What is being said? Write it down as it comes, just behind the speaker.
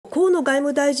河野外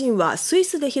務大臣はスイ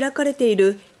スで開かれてい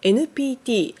る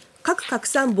NPT 核拡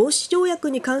散防止条約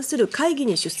に関する会議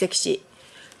に出席し、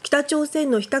北朝鮮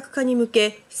の非核化に向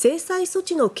け制裁措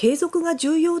置の継続が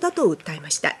重要だと訴えま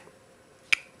した。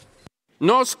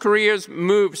North Korea's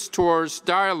moves towards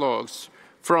dialogues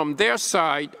from their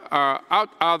side are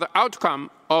the outcome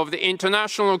of the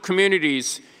international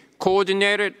community's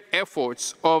coordinated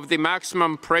efforts of the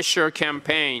maximum pressure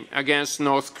campaign against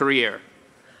North Korea.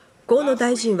 河野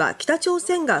大臣は北朝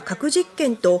鮮が核実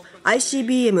験と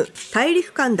ICBM 大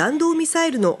陸間弾道ミサ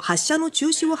イルの発射の中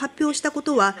止を発表したこ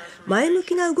とは前向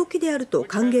きな動きであると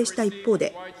歓迎した一方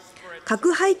で、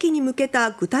核廃棄に向け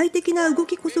た具体的な動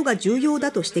きこそが重要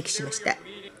だと指摘しました。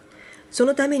そ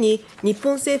のために日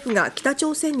本政府が北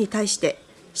朝鮮に対して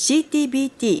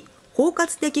CTBT 包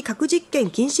括的核実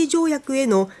験禁止条約へ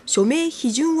の署名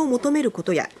批准を求めるこ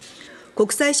とや、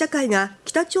国際社会が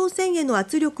北朝鮮への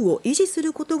圧力を維持す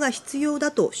ることが必要だ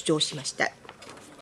と主張しました。